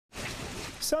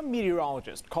Some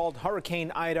meteorologists called Hurricane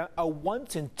Ida a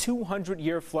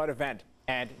once-in-200-year flood event.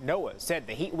 And NOAA said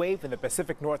the heat wave in the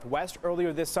Pacific Northwest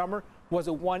earlier this summer was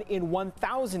a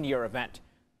 1-in-1,000-year event.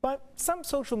 But some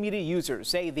social media users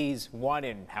say these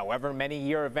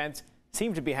one-in-however-many-year events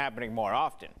seem to be happening more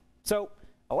often. So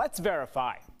let's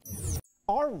verify.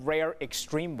 Are rare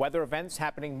extreme weather events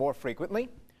happening more frequently?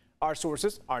 Our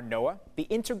sources are NOAA, the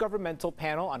Intergovernmental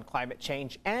Panel on Climate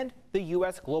Change, and the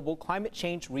U.S. Global Climate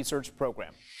Change Research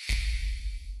Program.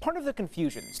 Part of the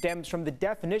confusion stems from the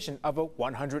definition of a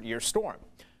 100-year storm.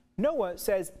 NOAA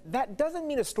says that doesn't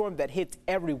mean a storm that hits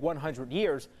every 100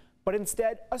 years, but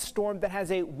instead a storm that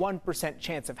has a 1%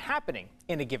 chance of happening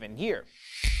in a given year.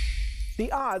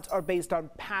 The odds are based on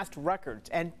past records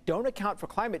and don't account for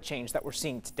climate change that we're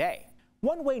seeing today.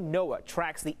 One way NOAA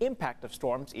tracks the impact of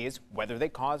storms is whether they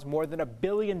cause more than $1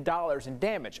 billion in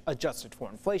damage adjusted for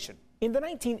inflation. In the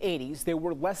 1980s, there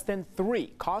were less than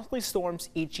 3 costly storms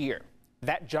each year.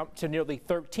 That jumped to nearly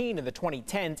 13 in the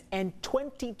 2010s and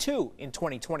 22 in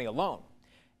 2020 alone.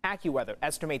 AccuWeather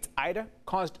estimates Ida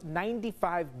caused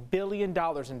 $95 billion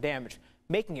in damage,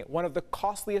 making it one of the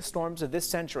costliest storms of this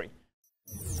century.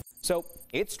 So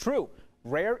it's true.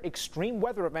 Rare extreme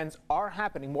weather events are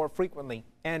happening more frequently,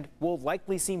 and we'll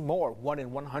likely see more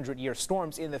 1-in-100-year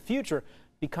storms in the future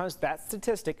because that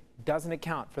statistic doesn't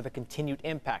account for the continued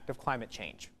impact of climate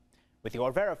change. With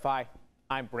your Verify,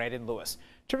 I'm Brandon Lewis.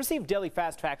 To receive daily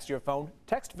fast facts to your phone,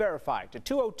 text Verify to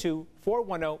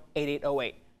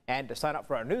 202-410-8808. And to sign up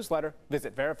for our newsletter,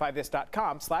 visit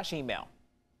verifythis.com/email.